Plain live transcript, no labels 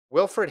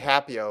Wilfried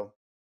Happio.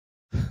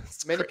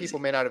 It's Many people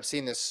crazy. may not have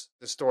seen this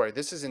story.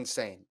 This is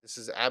insane. This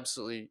is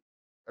absolutely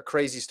a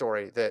crazy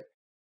story that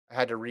I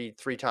had to read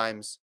 3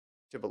 times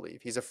to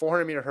believe. He's a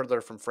 400-meter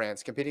hurdler from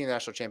France competing in the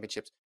national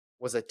championships,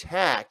 was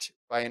attacked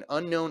by an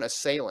unknown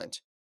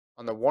assailant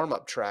on the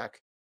warm-up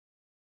track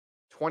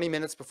 20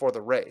 minutes before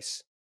the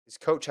race. His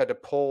coach had to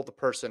pull the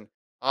person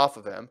off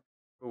of him,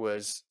 who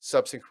was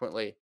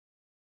subsequently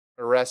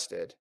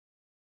arrested.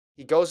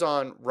 He goes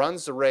on,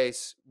 runs the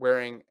race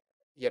wearing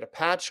he had a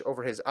patch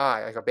over his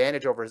eye, like a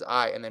bandage over his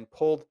eye, and then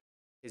pulled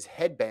his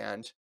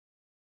headband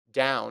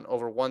down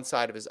over one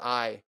side of his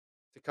eye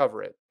to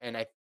cover it, and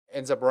I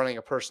ends up running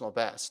a personal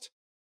best.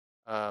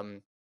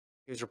 Um,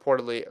 he was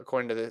reportedly,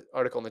 according to the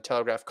article in the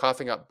Telegraph,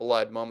 coughing up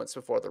blood moments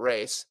before the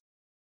race.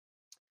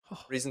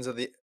 Oh, Reasons of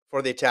the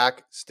for the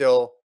attack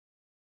still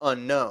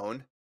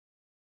unknown,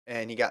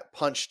 and he got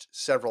punched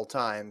several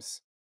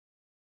times.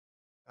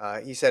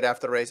 He said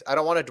after the race, "I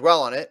don't want to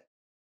dwell on it.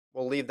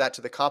 We'll leave that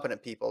to the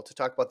competent people to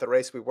talk about the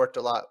race. We worked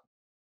a lot."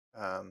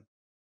 Um,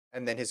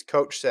 and then his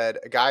coach said,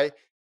 "A guy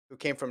who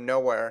came from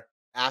nowhere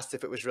asked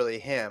if it was really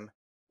him,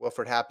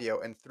 Wilfred Happio,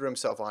 and threw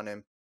himself on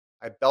him.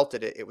 I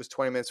belted it. It was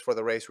 20 minutes before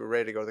the race. We were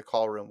ready to go to the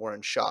call room. We're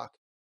in shock."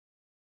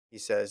 He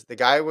says, "The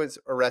guy was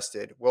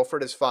arrested.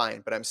 Wilfred is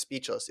fine, but I'm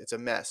speechless. It's a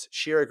mess.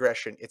 Sheer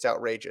aggression. It's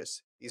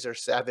outrageous. These are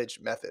savage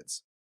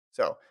methods."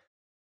 So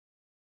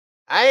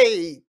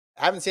I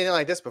haven't seen it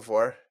like this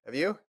before. Have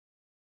you?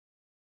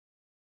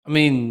 I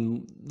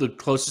mean, the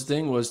closest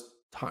thing was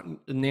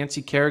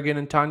Nancy Kerrigan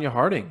and Tanya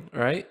Harding,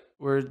 right?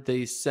 Where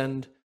they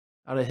send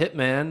out a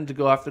hitman to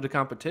go after the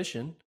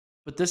competition.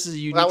 But this is a Well,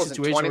 that unique wasn't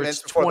situation 20 where minutes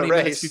it's before the 20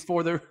 minutes race.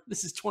 before the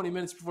this is 20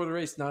 minutes before the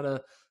race, not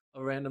a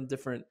random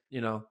different,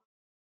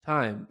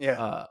 time.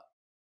 Yeah.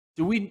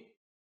 Do we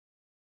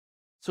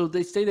so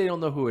they say they don't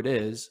know who it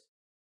is.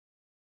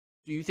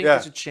 Do you think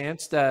there's Yeah. a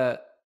chance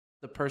that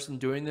the person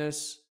doing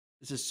this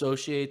is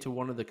associated to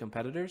one of the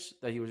competitors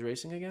that he was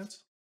racing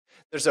against?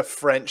 There's a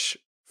French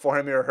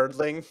 400-meter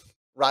hurdling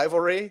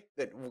rivalry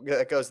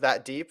that goes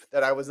that deep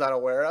that I was not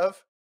aware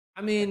of.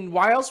 I mean,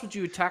 why else would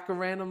you attack a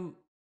random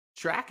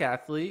track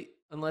athlete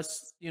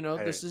unless, I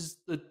this don't is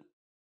the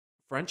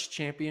French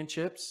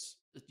championships?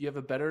 You have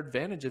a better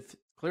advantage if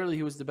clearly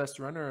he was the best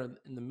runner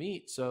in the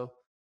meet. So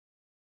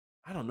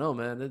I don't know,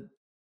 man.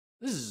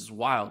 This is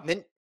wild. and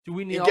then Do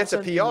we need he all of a gets a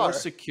sudden need more PR.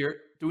 secure?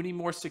 Do we need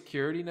more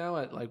security now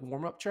at like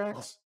warm up Oh,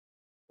 tracks?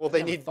 well, I they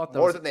never need thought that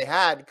more was than they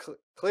had,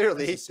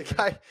 clearly. The necessary.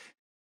 guy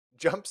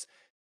jumps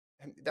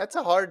and that's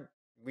a hard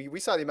we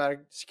saw the amount of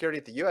security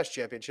at the US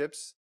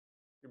championships.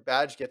 Your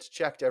badge gets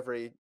checked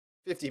every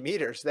 50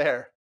 meters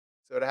there.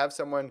 So to have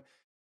someone,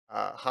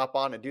 hop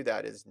on and do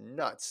that is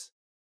nuts.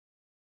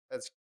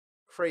 That's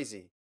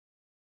crazy.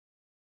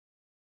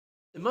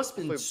 It must have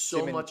been Hopefully see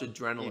so him in much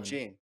adrenaline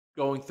Eugene.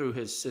 going through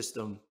his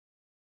system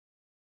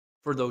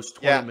for those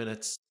 20 Yeah.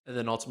 minutes and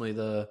then ultimately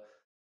the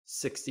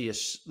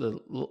 60ish,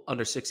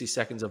 under 60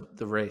 seconds of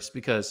the race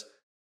because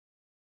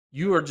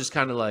you are just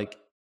kind of like,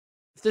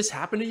 if this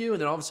happened to you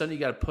and then all of a sudden you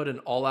got to put an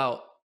all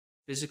out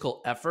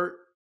physical effort,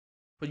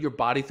 put your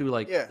body through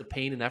like Yeah. the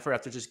pain and effort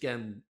after just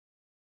getting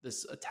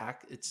this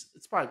attack, it's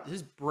probably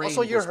his Also,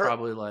 brain you're was hurt.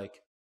 probably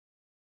like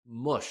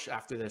mush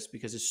after this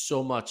because it's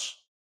so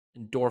much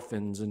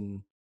endorphins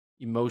and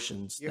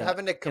emotions You're that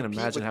having to I can't compete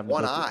imagine with having to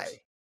one go through this.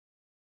 eye.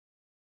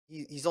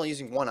 He's only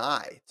using one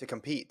eye to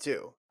compete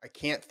too. I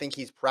can't think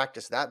he's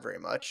practiced that very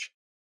much,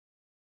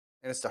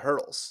 and it's the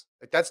hurdles.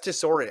 Like, that's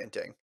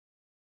disorienting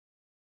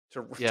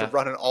to Yeah.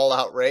 run an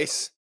all-out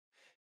race,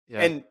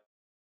 Yeah. and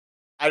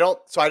I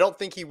don't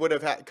think he would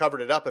have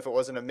covered it up if it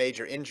wasn't a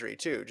major injury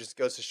too. Just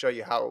goes to show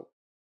you how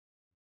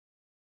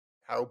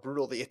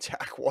brutal the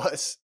attack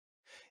was.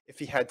 If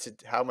he had to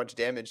how much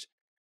damage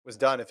was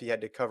done if he had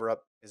to cover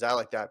up his eye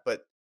like that,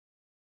 but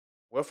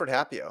Wilfred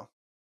Happio,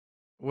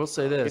 We'll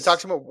say we can talk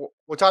this. to him at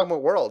we'll talk him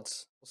at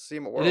Worlds. We'll see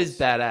him at It is Worlds.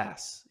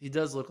 badass. He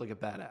does look like a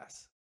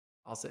badass.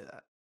 I'll say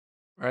that.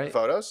 The Right?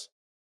 photos?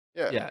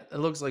 Yeah. Yeah. It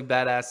looks like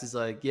badass is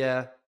like,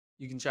 yeah,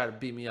 you can try to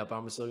beat me up.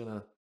 I'm still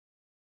gonna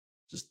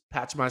just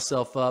patch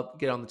myself up,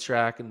 get on the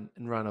track and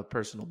run a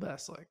personal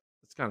best. Like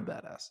it's kind of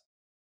badass.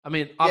 I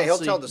mean, Yeah, he'll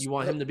obviously tell this you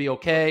want he'll him to be he'll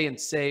okay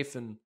and safe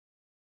and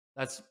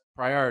that's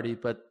priority,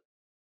 but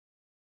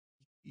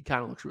he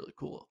kind of looks really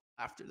cool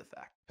after the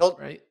fact, he'll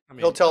right? I he'll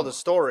mean, tell come the on.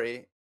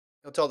 story.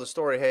 He'll tell the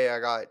story, "Hey, I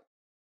got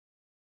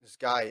this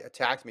guy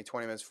attacked me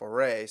 20 minutes before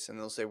race," and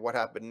they'll say, "What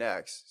happened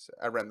next?" So,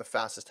 "I ran the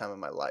fastest time of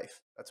my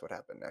life." That's what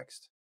happened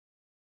next.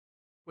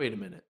 Wait a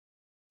minute.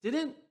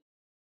 Didn't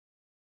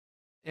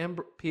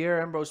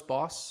Pierre Ambrose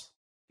Boss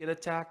get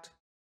attacked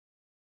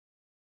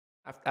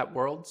at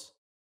Worlds?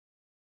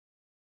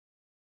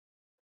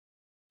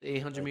 The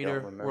 800 I don't meter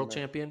world remember.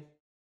 champion?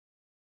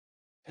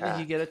 Didn't he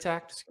Attack. get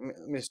attacked?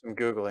 Let me do some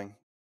Googling.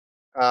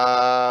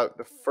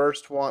 The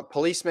first one,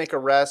 police make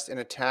arrest and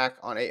attack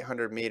on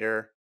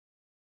 800-meter.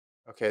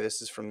 Okay,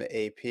 this is from the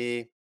AP.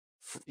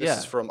 This is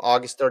Yeah. from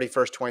August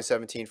 31st,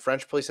 2017.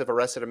 French police have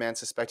arrested a man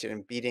suspected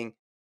in beating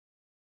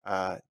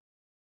uh,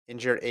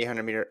 injured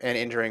 800-meter and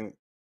injuring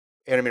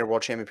 800-meter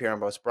world champion Pierre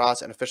Ambrose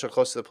Bras. An official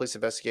close to the police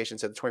investigation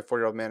said the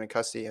 24-year-old man in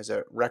custody has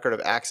a record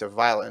of acts of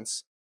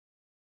violence.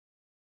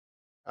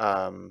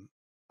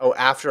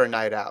 After a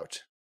night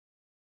out.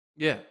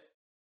 Yeah.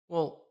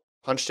 Well,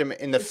 Punched him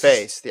in the it's just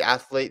face. The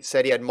athlete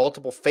said he had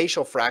multiple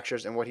facial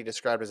fractures and what he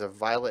described as a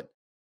violent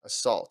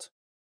assault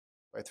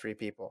by 3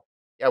 people.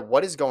 Yeah,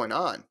 what is going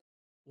on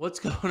what's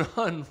going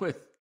on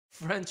with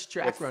French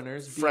track with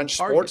runners being French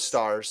sports targets?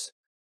 stars?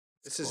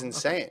 What's This is going on?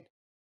 insane.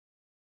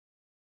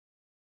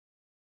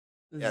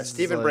 This Yeah, is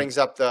Steven like, brings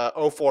up the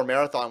 '04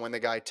 marathon when the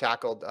guy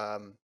tackled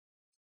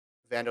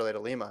Vanderlei de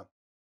Lima,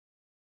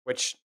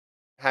 which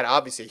had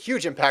obviously a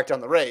huge impact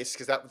on the race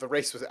because the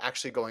race was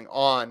actually going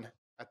on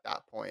at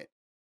that point.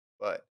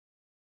 But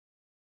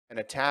an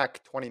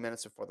attack 20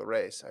 minutes before the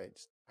race, I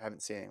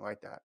haven't seen anything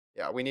like that.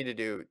 Yeah, we need to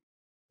do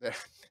the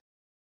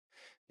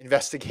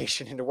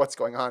investigation into what's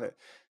going on at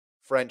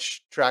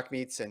French track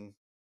meets and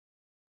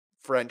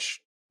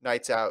French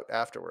nights out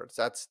afterwards.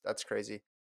 That's crazy.